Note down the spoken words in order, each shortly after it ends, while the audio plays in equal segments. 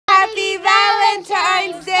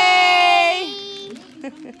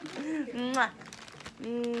Mwah.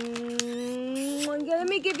 Let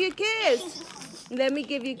me give you a kiss. Let me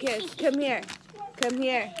give you a kiss. Come here. Come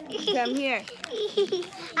here. Come here.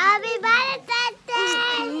 Happy Valentine's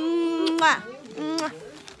Day. Mwah. Mwah.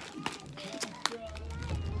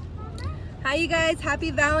 Hi, you guys.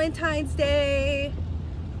 Happy Valentine's Day.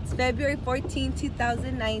 It's February 14,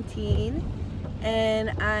 2019. And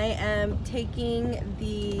I am taking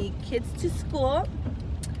the kids to school.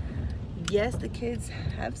 Yes, the kids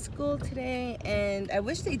have school today, and I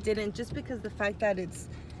wish they didn't, just because the fact that it's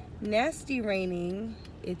nasty raining,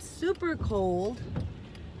 it's super cold.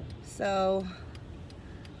 So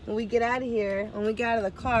when we get out of here, when we get out of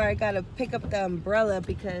the car, I gotta pick up the umbrella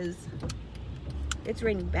because it's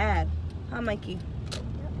raining bad. Huh, Mikey?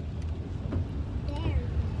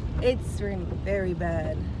 It's raining very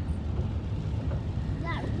bad.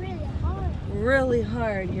 Not really hard. Really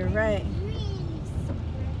hard, you're right.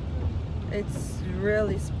 It's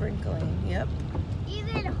really sprinkling, yep.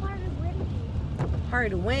 Even hard wind.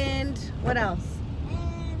 Hard wind. What else?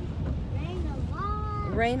 And rain a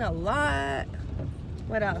lot. Rain a lot.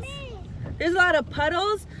 What else? There's a lot of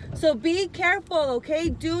puddles, so be careful, okay?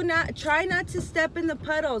 Try not to step in the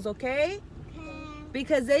puddles, okay?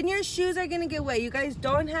 Because then your shoes are gonna get wet. You guys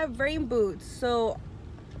don't have rain boots, so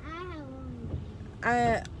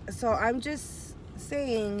I'm just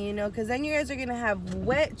saying, you know, because then you guys are gonna have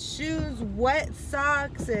wet shoes, wet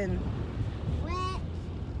socks, and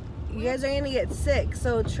you guys are gonna get sick.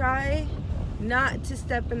 So try not to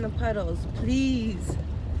step in the puddles, please.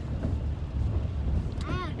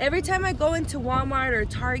 Every time I go into Walmart or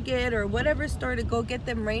Target or whatever store to go get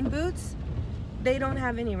them rain boots, they don't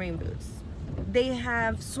have any rain boots. They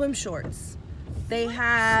have swim shorts. They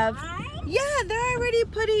have, yeah, they're already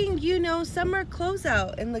putting, you know, summer clothes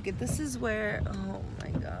out. And look at, this is where, oh my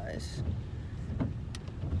gosh.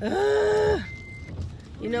 Ugh.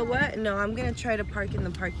 You know what? No, I'm gonna try to park in the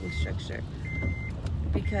parking structure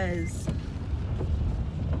because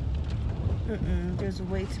there's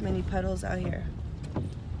way too many puddles out here.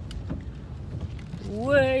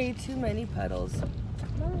 Way too many puddles.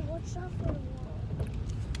 Mommy, watch out for the wall.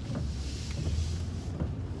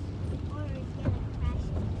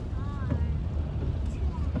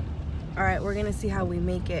 All right, we're gonna see how we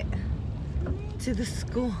make it to the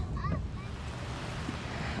school.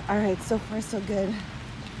 All right, so far so good.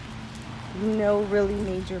 No really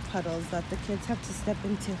major puddles that the kids have to step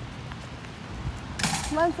into.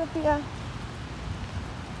 Come on, Sophia.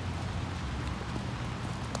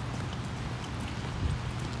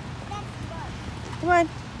 Come on.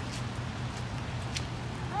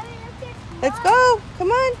 Let's go.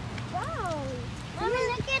 Come on. Wow. Mommy,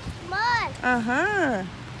 look at mud. Uh-huh.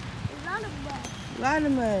 A lot of mud. A lot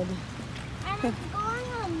of mud. And it's going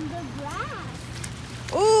on the grass.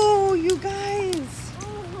 Oh, you guys.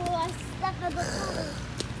 Oh, I stuck on the puddle.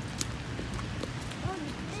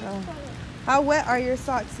 So, how wet are your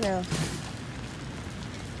socks now?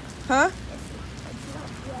 Huh? It's not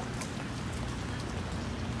wet.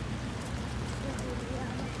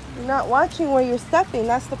 You're not watching where you're stepping.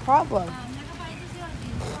 That's the problem.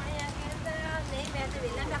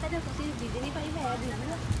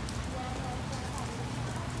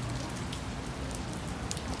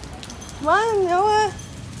 Come on, Noah.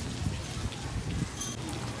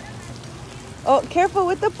 Oh, careful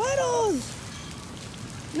with the puddles.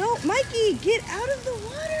 No, Mikey, get out of the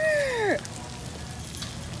water.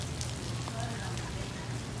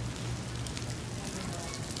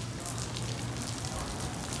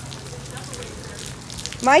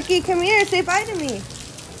 Mikey, come here. Say bye to me.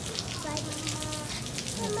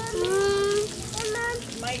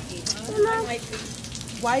 Mikey.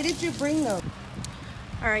 Why did you bring them?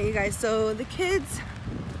 All right, you guys, so the kids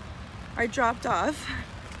are dropped off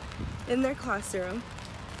in their classroom,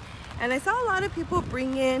 and I saw a lot of people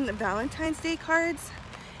bring in Valentine's Day cards,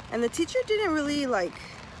 and the teacher didn't really like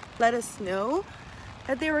let us know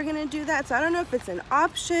that they were gonna do that. So I don't know if it's an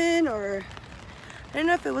option, or I don't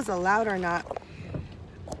know if it was allowed or not.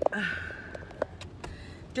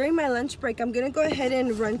 During my lunch break, I'm gonna go ahead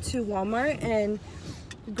and run to Walmart and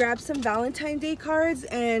grab some Valentine's Day cards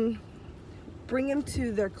and bring them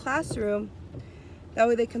to their classroom. That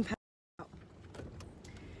way they can pass out.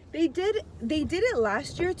 They did it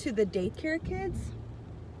last year to the daycare kids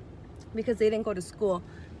because they didn't go to school.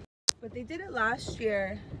 But they did it last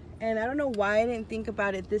year, and I don't know why I didn't think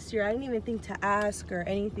about it this year. I didn't even think to ask or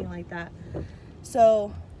anything like that.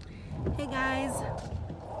 So, hey guys.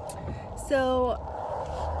 So,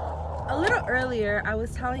 a little earlier, I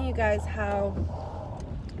was telling you guys how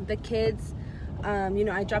the kids, you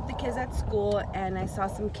know, I dropped the kids at school and I saw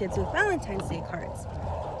some kids with Valentine's Day cards.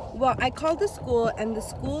 Well, I called the school and the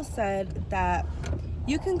school said that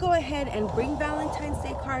you can go ahead and bring Valentine's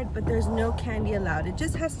Day card, but there's no candy allowed. It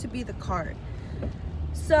just has to be the card.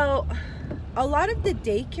 So a lot of the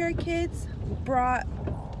daycare kids brought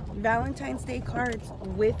Valentine's Day cards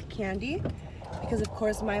with candy because of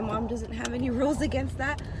course my mom doesn't have any rules against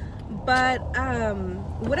that. But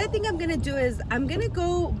what I think I'm gonna do is I'm gonna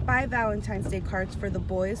go buy Valentine's Day cards for the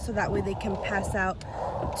boys so that way they can pass out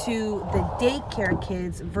to the daycare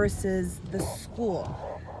kids versus the school.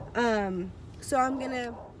 So I'm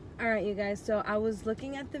gonna, all right you guys, so I was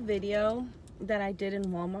looking at the video that I did in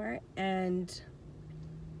Walmart and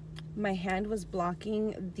my hand was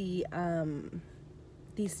blocking the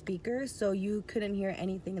speakers, so you couldn't hear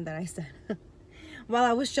anything that I said while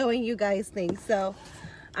I was showing you guys things. So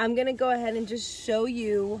I'm gonna go ahead and just show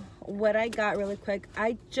you what I got really quick.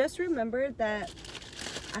 I just remembered that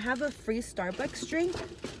I have a free Starbucks drink,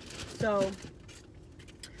 so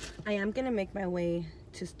I am gonna make my way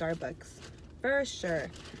to Starbucks for sure.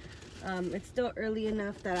 It's still early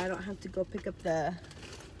enough that I don't have to go pick up the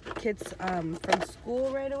kids from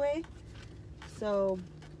school right away, so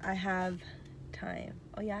I have time.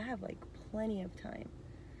 Oh yeah, I have like plenty of time.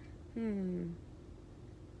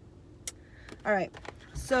 All right,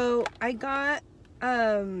 so I got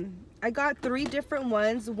 3 different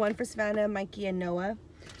ones, one for Savannah, Mikey, and Noah.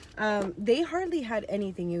 They hardly had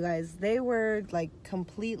anything, you guys. They were like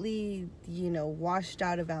completely, you know, washed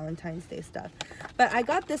out of Valentine's Day stuff. But I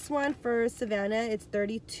got this one for Savannah. It's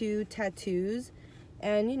 32 tattoos,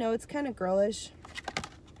 and you know, it's kind of girlish.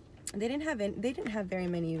 They didn't have very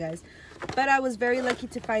many, you guys, but I was very lucky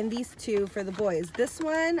to find these 2 for the boys. This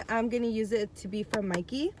one I'm gonna use it to be for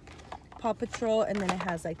Mikey, Paw Patrol, and then it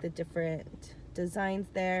has like the different designs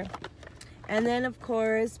there. And then of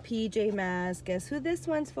course PJ Masks. Guess who this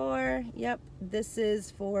one's for? Yep, this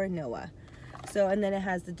is for Noah. So, and then it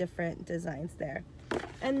has the different designs there.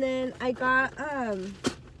 And then I got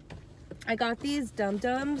these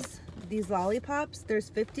dum-dums, these lollipops. There's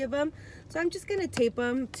 50 of them, so I'm just gonna tape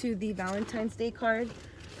them to the Valentine's Day card,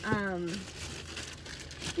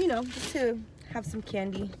 you know, just to have some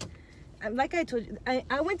candy. Like I told you,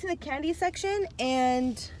 I went to the candy section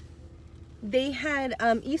and they had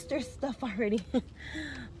Easter stuff already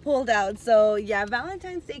pulled out. So yeah,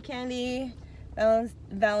 Valentine's Day candy,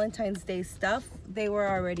 Valentine's Day stuff, they were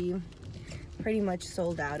already pretty much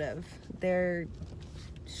sold out of. Their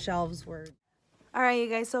shelves were. All right, you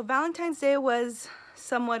guys, so Valentine's Day was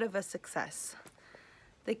somewhat of a success.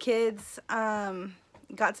 The kids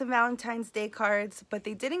got some Valentine's Day cards, but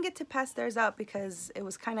they didn't get to pass theirs out because it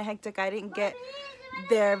was kind of hectic. I didn't get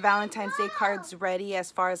their Valentine's Day cards ready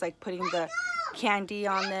as far as like putting the candy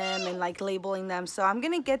on them and like labeling them. So I'm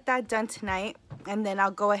gonna get that done tonight, and then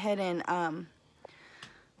I'll go ahead and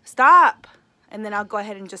stop, and then I'll go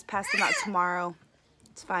ahead and just pass them out tomorrow.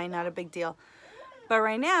 It's fine, not a big deal. But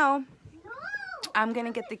right now I'm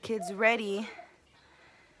gonna get the kids ready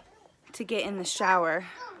to get in the shower.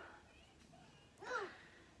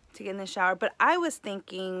 But I was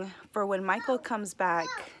thinking for when Michael comes back,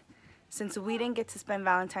 since we didn't get to spend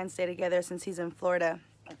Valentine's Day together since he's in Florida,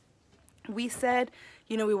 we said,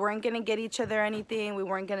 you know, we weren't gonna get each other anything, we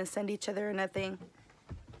weren't gonna send each other nothing.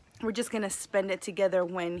 We're just gonna spend it together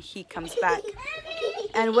when he comes back.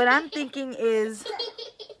 And what I'm thinking is,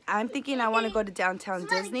 I want to go to downtown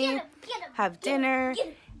Disney, have dinner,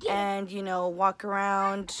 and you know, walk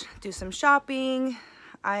around, do some shopping.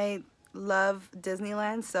 I love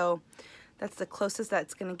Disneyland, so that's the closest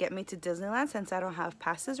that's gonna get me to Disneyland since I don't have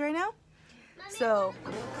passes right now. So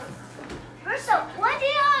Versa, what are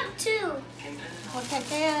you up to? Porque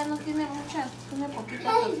aquella no tiene mucha, tiene poquita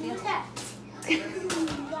tortilla.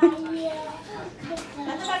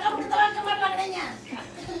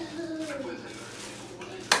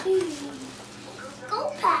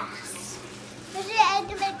 Go pass.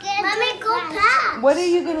 Mommy, go pass. what are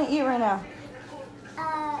you gonna eat right now?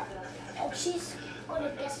 Cheese con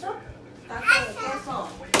el queso. Taco de queso.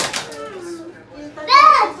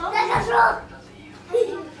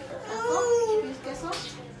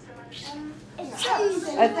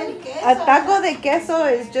 A taco de queso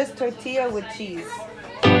is just tortilla with cheese.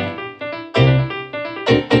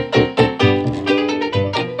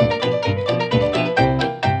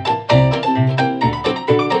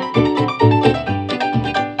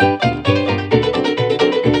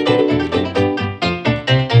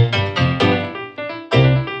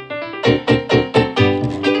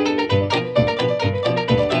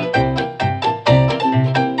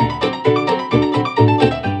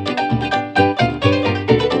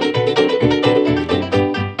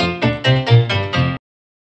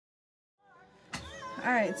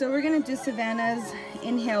 So we're gonna do Savannah's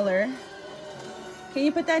inhaler. Can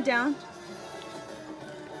you put that down?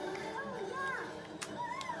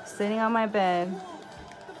 Sitting on my bed.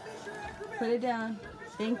 Put it down.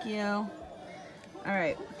 Thank you. All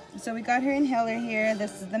right, so we got her inhaler here.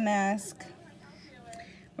 This is the mask.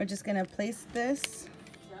 We're just gonna place this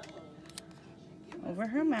over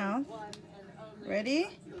her mouth. Ready?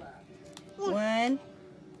 1,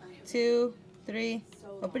 2, 3.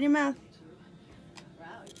 Open your mouth.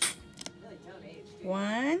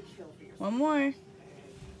 1 more.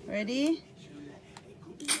 Ready?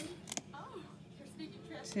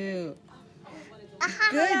 2.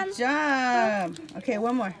 Good job. Okay,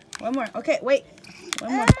 one more. Okay, wait.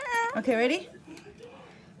 One more. Okay, ready?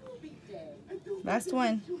 Last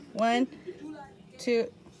one. 1, 2,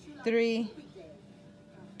 3.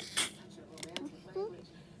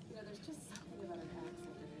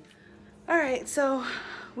 All right, so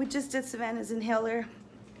we just did Savannah's inhaler,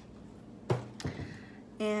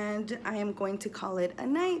 and I am going to call it a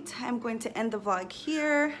night. I'm going to end the vlog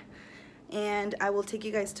here, and I will take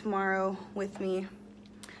you guys tomorrow with me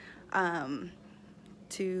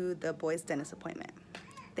to the boys' dentist appointment.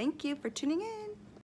 Thank you for tuning in.